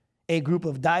pagans, a group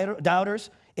of doubters,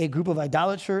 a group of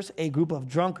idolaters, a group of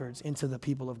drunkards into the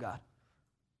people of God.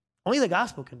 Only the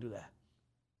gospel can do that.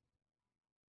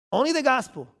 Only the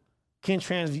gospel can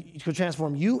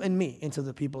transform you and me into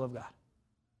the people of God.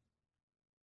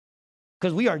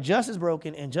 Because we are just as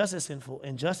broken and just as sinful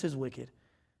and just as wicked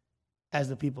as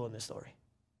the people in this story.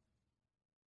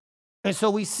 And so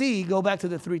we see, go back to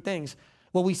the three things,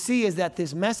 what we see is that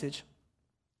this message,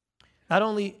 not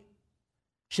only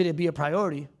should it be a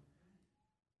priority,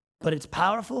 but it's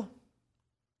powerful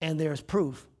and there's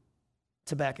proof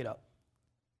to back it up.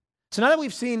 So now that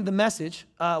we've seen the message,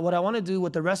 what I want to do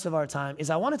with the rest of our time is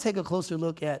I want to take a closer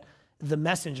look at the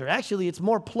messenger. Actually, it's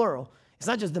more plural. It's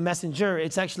not just the messenger,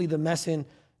 it's actually the messengers,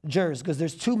 because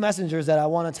there's two messengers that I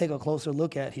want to take a closer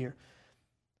look at here.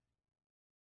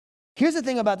 Here's the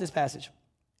thing about this passage,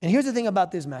 and here's the thing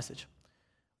about this message.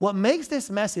 What makes this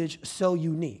message so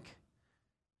unique,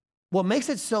 what makes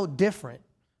it so different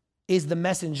is the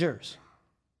messengers.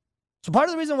 So part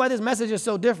of the reason why this message is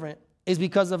so different is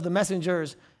because of the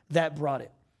messengers that brought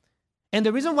it. And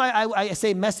the reason why I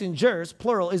say messengers,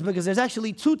 plural, is because there's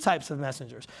actually two types of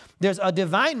messengers. There's a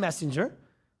divine messenger,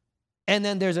 and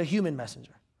then there's a human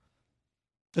messenger.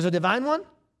 There's a divine one,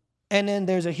 and then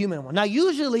there's a human one. Now,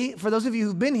 usually, for those of you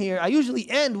who've been here, I usually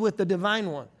end with the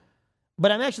divine one.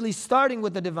 But I'm actually starting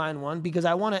with the divine one because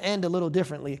I want to end a little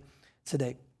differently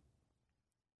today.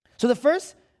 So the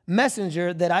first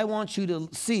messenger that I want you to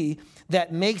see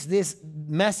that makes this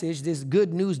message, this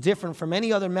good news, different from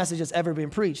any other message that's ever been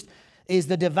preached is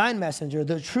the divine messenger,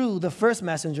 the first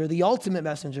messenger, the ultimate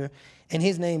messenger, and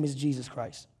his name is Jesus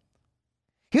Christ.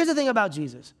 Here's the thing about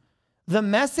Jesus. The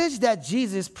message that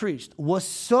Jesus preached was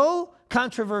so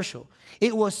controversial,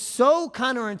 it was so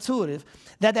counterintuitive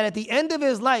that at the end of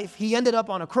his life, he ended up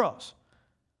on a cross.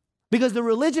 Because the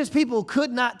religious people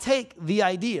could not take the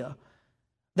idea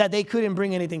that they couldn't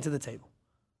bring anything to the table.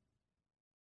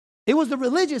 It was the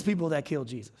religious people that killed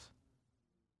Jesus.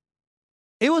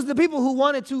 It was the people who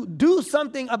wanted to do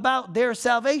something about their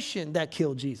salvation that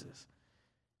killed Jesus.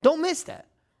 Don't miss that.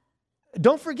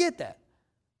 Don't forget that.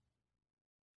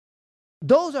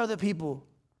 Those are the people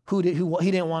who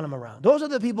he didn't want him around. Those are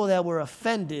the people that were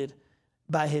offended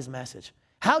by his message.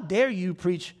 How dare you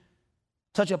preach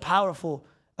such a powerful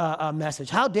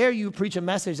message? How dare you preach a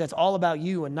message that's all about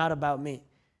you and not about me?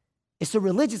 It's the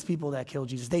religious people that killed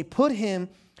Jesus. They put him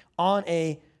on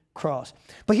a cross.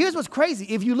 But here's what's crazy.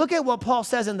 If you look at what Paul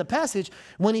says in the passage,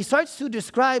 when he starts to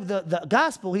describe the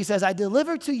gospel, he says, I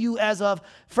deliver to you as of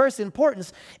first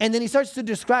importance. And then he starts to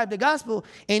describe the gospel,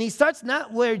 and he starts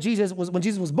not where Jesus was, when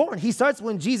Jesus was born. He starts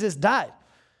when Jesus died.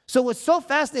 So what's so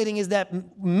fascinating is that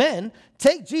men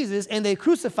take Jesus and they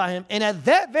crucify him. And at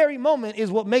that very moment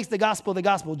is what makes the gospel,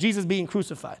 Jesus being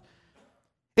crucified.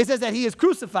 It says that he is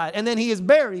crucified, and then he is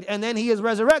buried, and then he is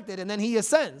resurrected, and then he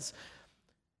ascends.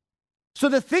 So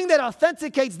the thing that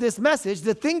authenticates this message,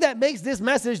 the thing that makes this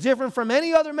message different from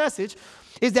any other message,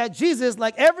 is that Jesus,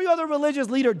 like every other religious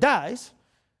leader, dies,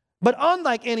 but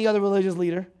unlike any other religious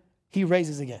leader, he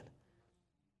raises again.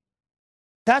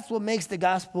 That's what makes the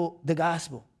gospel the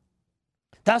gospel.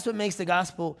 That's what makes the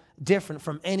gospel different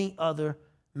from any other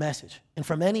message and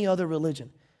from any other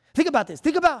religion. Think about this.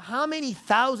 Think about how many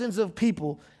thousands of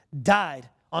people died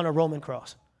on a Roman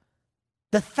cross.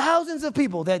 The thousands of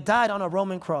people that died on a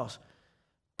Roman cross.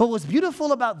 But what's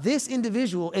beautiful about this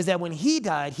individual is that when he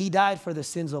died for the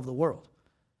sins of the world.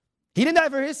 He didn't die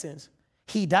for his sins.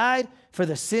 He died for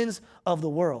the sins of the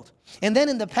world. And then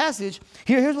in the passage,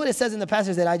 here's what it says in the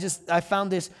passage that I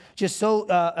found this just so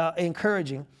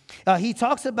encouraging. He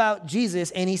talks about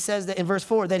Jesus, and he says that in verse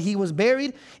 4, that he was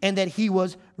buried and that he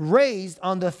was raised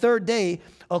on the third day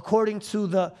according to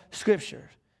the scriptures.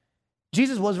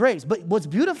 Jesus was raised. But what's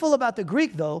beautiful about the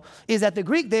Greek, though, is that the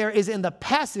Greek there is in the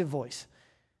passive voice.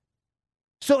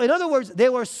 So in other words,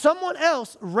 there was someone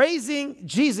else raising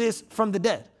Jesus from the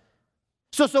dead.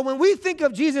 So when we think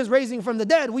of Jesus raising from the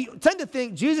dead, we tend to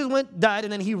think Jesus died,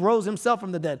 and then he rose himself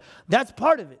from the dead. That's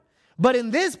part of it. But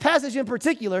in this passage in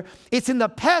particular, it's in the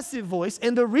passive voice.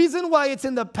 And the reason why it's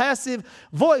in the passive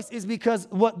voice is because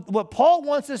what Paul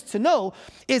wants us to know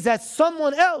is that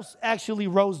someone else actually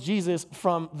rose Jesus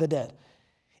from the dead.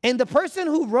 And the person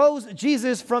who rose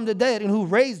Jesus from the dead and who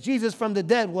raised Jesus from the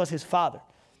dead was his Father.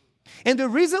 And the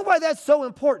reason why that's so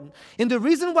important, and the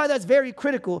reason why that's very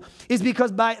critical, is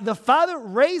because by the Father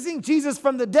raising Jesus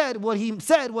from the dead, what he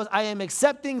said was, I am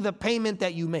accepting the payment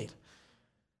that you made.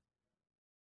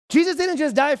 Jesus didn't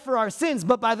just die for our sins,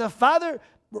 but by the Father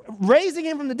raising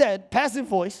him from the dead, passive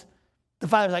voice, the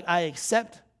Father's like, I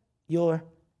accept your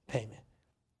payment.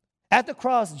 At the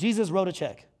cross, Jesus wrote a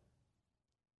check.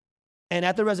 And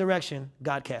at the resurrection,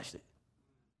 God cashed it.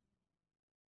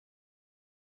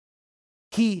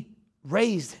 He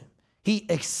raised him. He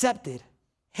accepted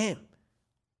him.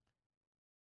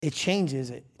 It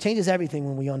changes everything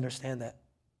when we understand that.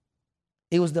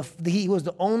 He was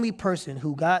the only person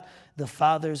who got the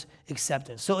Father's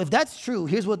acceptance. So if that's true,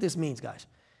 here's what this means, guys.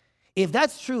 If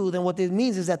that's true, then what this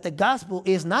means is that the gospel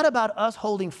is not about us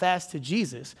holding fast to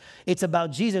Jesus. It's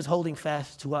about Jesus holding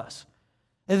fast to us.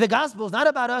 And the gospel is not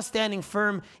about us standing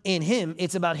firm in him.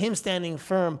 It's about him standing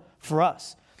firm for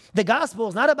us. The gospel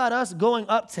is not about us going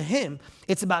up to him.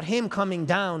 It's about him coming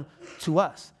down to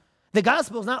us. The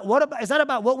gospel is it's not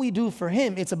about what we do for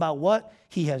him. It's about what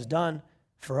he has done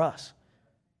for us.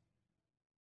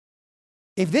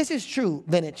 If this is true,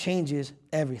 then it changes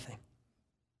everything.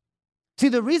 See,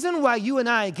 the reason why you and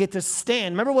I get to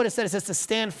stand, remember what it said? It says to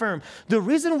stand firm. The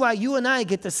reason why you and I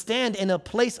get to stand in a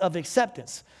place of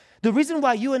acceptance, the reason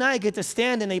why you and I get to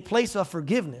stand in a place of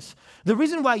forgiveness, the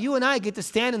reason why you and I get to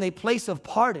stand in a place of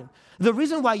pardon, the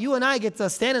reason why you and I get to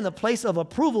stand in the place of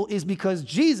approval is because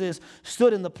Jesus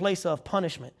stood in the place of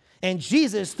punishment, and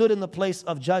Jesus stood in the place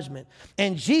of judgment,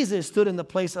 and Jesus stood in the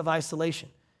place of isolation.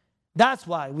 That's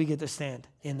why we get to stand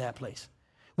in that place.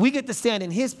 We get to stand in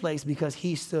his place because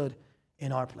he stood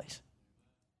in our place.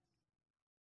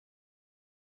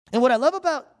 And what I love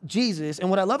about Jesus and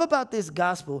what I love about this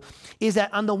gospel is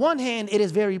that on the one hand, it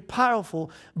is very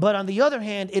powerful, but on the other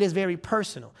hand, it is very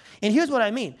personal. And here's what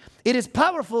I mean. It is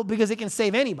powerful because it can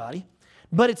save anybody,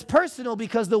 but it's personal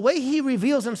because the way he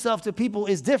reveals himself to people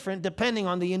is different depending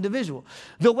on the individual.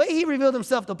 The way he revealed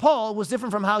himself to Paul was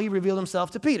different from how he revealed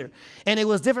himself to Peter. And it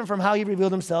was different from how he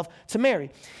revealed himself to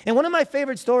Mary. And one of my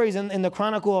favorite stories in the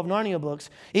Chronicle of Narnia books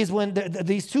is when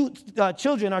these two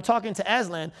children are talking to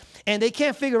Aslan, and they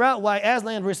can't figure out why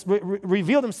Aslan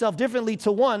revealed himself differently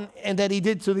to one and that he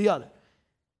did to the other.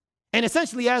 And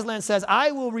essentially Aslan says,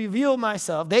 I will reveal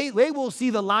myself. They will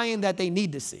see the lion that they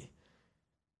need to see.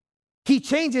 he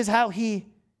changes how he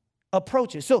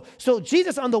approaches. So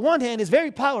Jesus, on the one hand, is very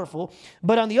powerful,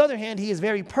 but on the other hand, he is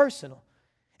very personal.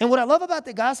 And what I love about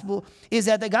the gospel is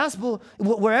that the gospel,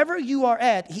 wherever you are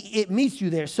at, it meets you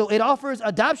there. So it offers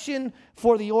adoption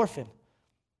for the orphan.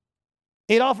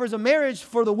 It offers a marriage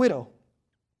for the widow.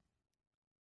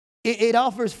 It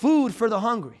offers food for the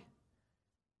hungry.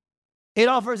 It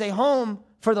offers a home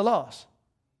for the lost.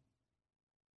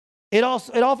 It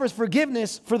offers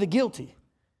forgiveness for the guilty.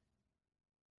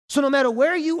 So no matter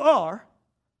where you are,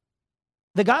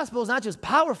 the gospel is not just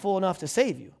powerful enough to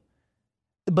save you,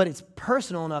 but it's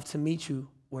personal enough to meet you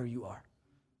where you are.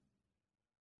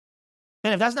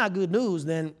 And if that's not good news,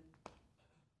 then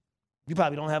you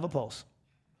probably don't have a pulse.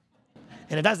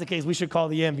 And if that's the case, we should call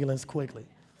the ambulance quickly.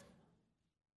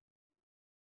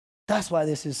 That's why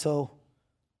this is so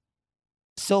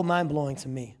mind-blowing to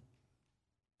me.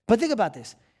 But think about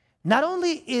this. Not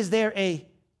only is there a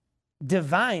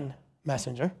divine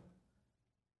messenger,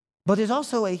 but there's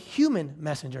also a human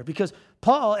messenger, because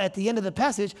Paul, at the end of the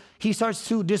passage, he starts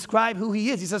to describe who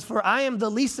he is. He says, "For I am the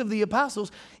least of the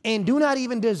apostles and do not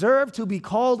even deserve to be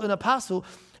called an apostle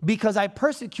because I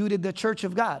persecuted the church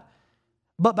of God.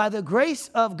 But by the grace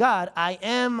of God, I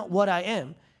am what I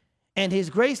am. And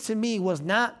his grace to me was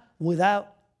not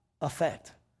without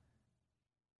effect."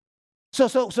 So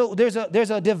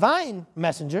there's a divine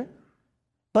messenger,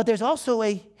 but there's also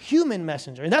a human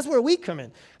messenger. And that's where we come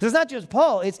in. It's not just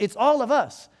Paul, it's all of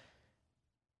us.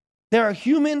 There are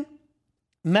human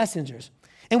messengers.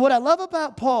 And what I love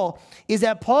about Paul is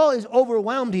that Paul is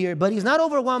overwhelmed here, but he's not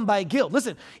overwhelmed by guilt.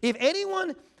 Listen, if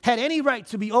anyone had any right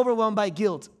to be overwhelmed by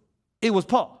guilt, it was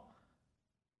Paul.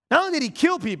 Not only did he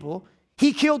kill people,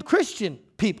 he killed Christian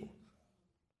people.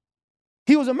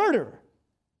 He was a murderer.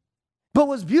 But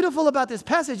what's beautiful about this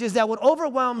passage is that what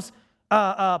overwhelms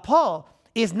Paul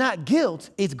is not guilt,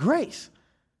 it's grace.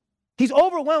 He's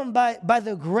overwhelmed by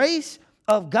the grace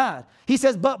of God. He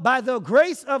says, "But by the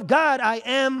grace of God, I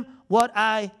am what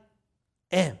I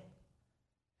am."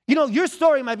 You know, your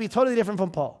story might be totally different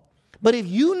from Paul. But if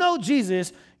you know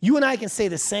Jesus, you and I can say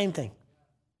the same thing.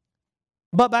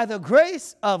 But by the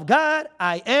grace of God,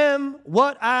 I am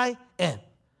what I am.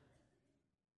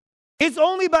 It's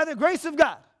only by the grace of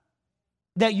God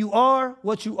that you are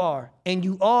what you are, and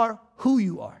you are who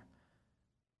you are.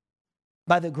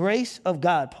 By the grace of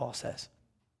God, Paul says.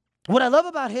 What I love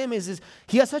about him is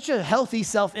he has such a healthy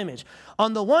self-image.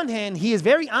 On the one hand, he is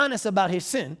very honest about his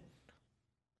sin,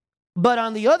 but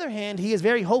on the other hand, he is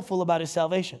very hopeful about his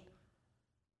salvation.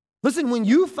 Listen, when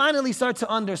you finally start to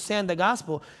understand the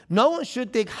gospel, no one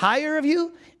should think higher of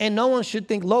you and no one should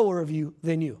think lower of you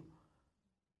than you.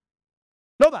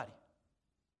 Nobody.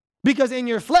 Because in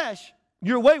your flesh,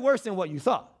 you're way worse than what you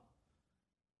thought.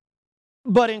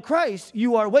 But in Christ,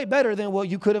 you are way better than what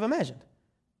you could have imagined.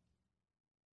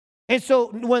 And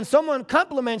so when someone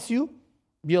compliments you,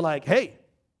 you're like, "Hey,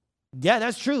 yeah,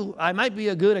 that's true. I might be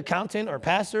a good accountant or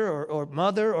pastor or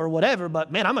mother or whatever,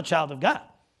 but man, I'm a child of God.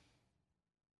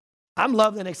 I'm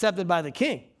loved and accepted by the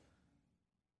King."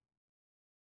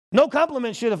 No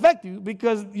compliment should affect you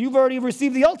because you've already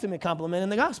received the ultimate compliment in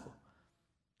the gospel.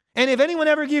 And if anyone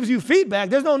ever gives you feedback,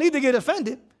 there's no need to get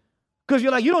offended because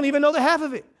you're like, you don't even know the half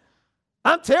of it.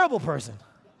 I'm a terrible person.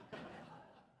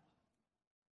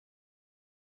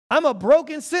 I'm a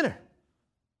broken sinner.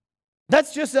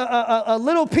 That's just a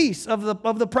little piece of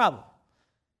the problem.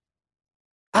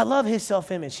 I love his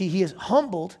self-image. He is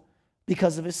humbled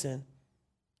because of his sin,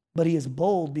 but he is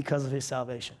bold because of his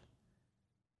salvation.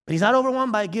 But he's not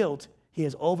overwhelmed by guilt. He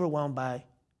is overwhelmed by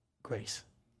grace.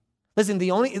 Listen,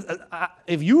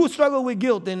 if you struggle with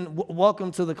guilt, then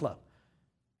welcome to the club.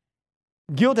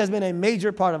 Guilt has been a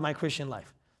major part of my Christian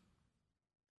life.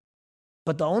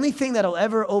 But the only thing that'll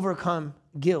ever overcome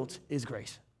guilt is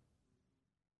grace.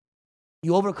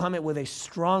 You overcome it with a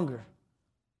stronger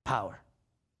power,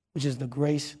 which is the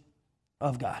grace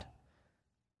of God.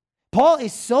 Paul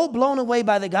is so blown away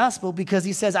by the gospel because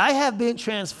he says, "I have been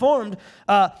transformed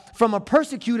from a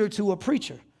persecutor to a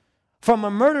preacher, from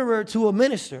a murderer to a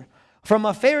minister, from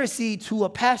a Pharisee to a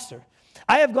pastor.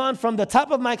 I have gone from the top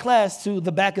of my class to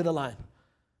the back of the line.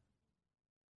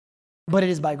 But it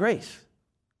is by grace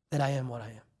that I am what I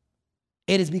am.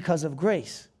 It is because of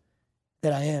grace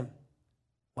that I am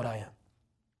what I am."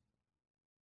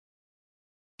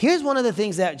 Here's one of the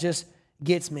things that just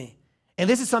gets me. And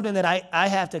this is something that I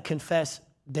have to confess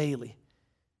daily.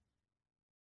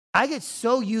 I get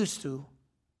so used to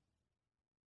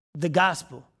the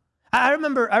gospel. I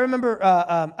remember. I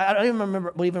don't even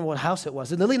remember what house it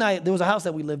was. Lily and I, there was a house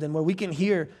that we lived in where we can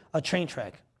hear a train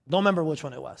track. Don't remember which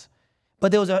one it was,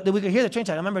 but we could hear the train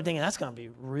track. I remember thinking that's gonna be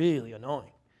really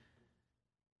annoying.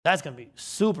 That's going to be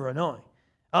super annoying.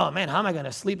 Oh, man, how am I going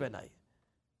to sleep at night?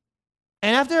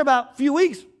 And after about a few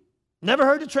weeks, never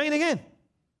heard the train again.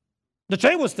 The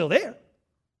train was still there.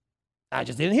 I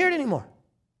just didn't hear it anymore.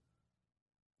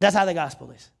 That's how the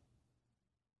gospel is.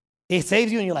 It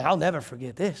saves you and you're like, I'll never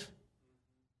forget this.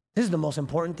 This is the most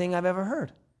important thing I've ever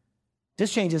heard.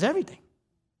 This changes everything.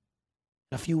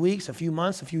 A few weeks, a few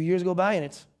months, a few years go by and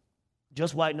it's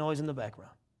just white noise in the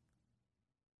background.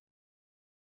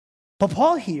 But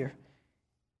Paul here,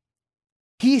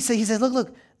 he says,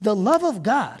 look, the love of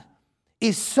God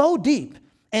is so deep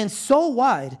and so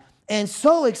wide and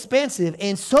so expansive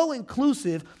and so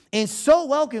inclusive and so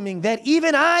welcoming that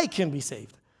even I can be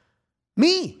saved.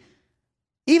 Me.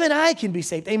 Even I can be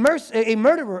saved. A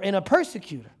murderer and a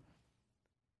persecutor.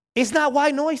 It's not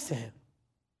white noise to him.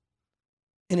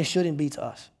 And it shouldn't be to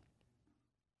us.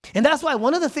 And that's why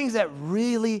one of the things that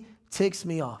really ticks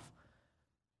me off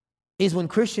is when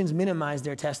Christians minimize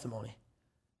their testimony.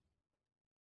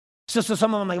 So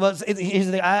some of them are like, well, here's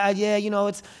the thing.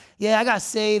 I got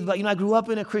saved, but, I grew up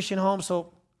in a Christian home,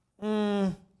 so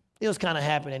it was kind of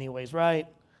happening anyways, right?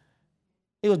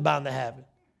 It was bound to happen.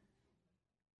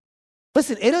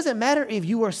 Listen, it doesn't matter if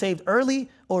you were saved early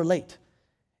or late.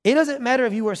 It doesn't matter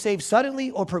if you were saved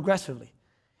suddenly or progressively.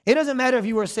 It doesn't matter if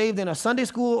you were saved in a Sunday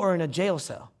school or in a jail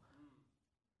cell.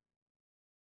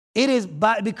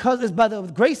 Because it's by the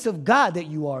grace of God that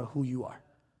you are who you are.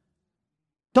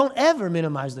 Don't ever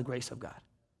minimize the grace of God.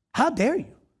 How dare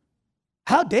you?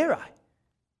 How dare I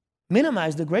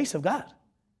minimize the grace of God?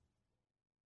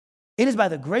 It is by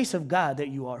the grace of God that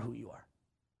you are who you are.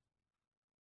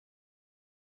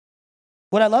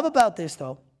 What I love about this,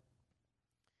 though,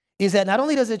 is that not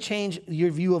only does it change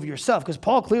your view of yourself, because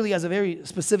Paul clearly has a very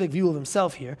specific view of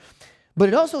himself here, but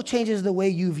it also changes the way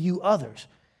you view others.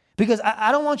 Because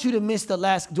I don't want you to miss the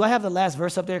last, do I have the last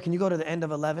verse up there? Can you go to the end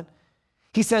of 11?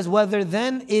 He says, whether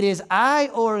then it is I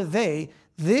or they,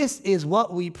 this is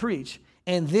what we preach,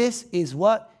 and this is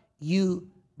what you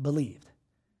believed.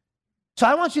 So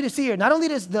I want you to see here, not only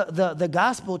does the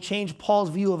gospel change Paul's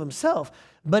view of himself,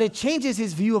 but it changes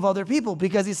his view of other people,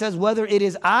 because he says, whether it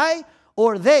is I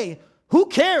or they, who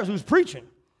cares who's preaching?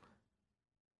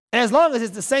 As long as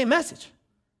it's the same message.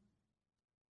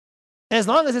 As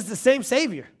long as it's the same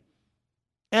Savior.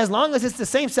 As long as it's the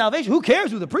same salvation, who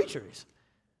cares who the preacher is?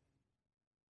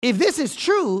 If this is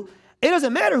true, it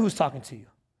doesn't matter who's talking to you.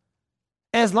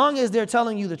 As long as they're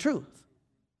telling you the truth.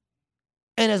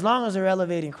 And as long as they're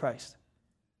elevating Christ.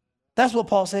 That's what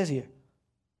Paul says here.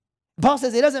 Paul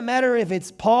says it doesn't matter if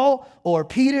it's Paul or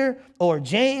Peter or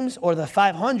James or the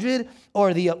 500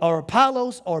 or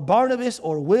Apollos or Barnabas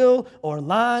or Will or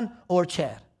Lon or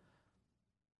Chad.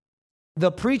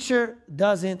 The preacher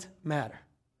doesn't matter.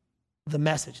 The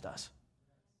message does.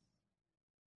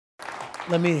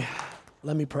 Let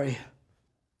me pray.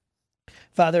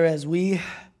 Father, as we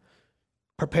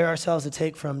prepare ourselves to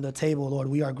take from the table, Lord,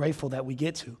 we are grateful that we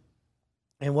get to.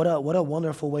 And what a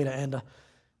wonderful way to end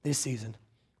this season,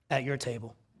 at your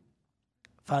table.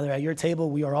 Father, at your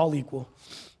table, we are all equal.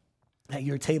 At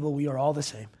your table, we are all the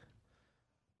same.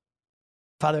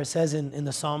 Father, it says in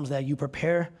the Psalms that you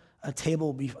prepare a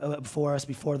table before us,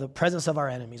 before the presence of our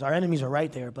enemies. Our enemies are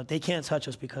right there, but they can't touch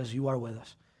us because you are with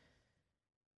us.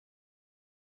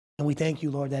 And we thank you,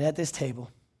 Lord, that at this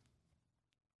table,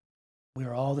 we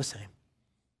are all the same.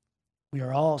 We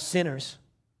are all sinners,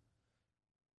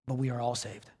 but we are all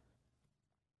saved.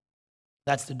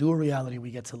 That's the dual reality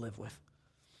we get to live with.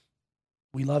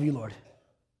 We love you, Lord,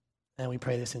 and we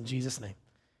pray this in Jesus' name.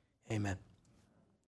 Amen.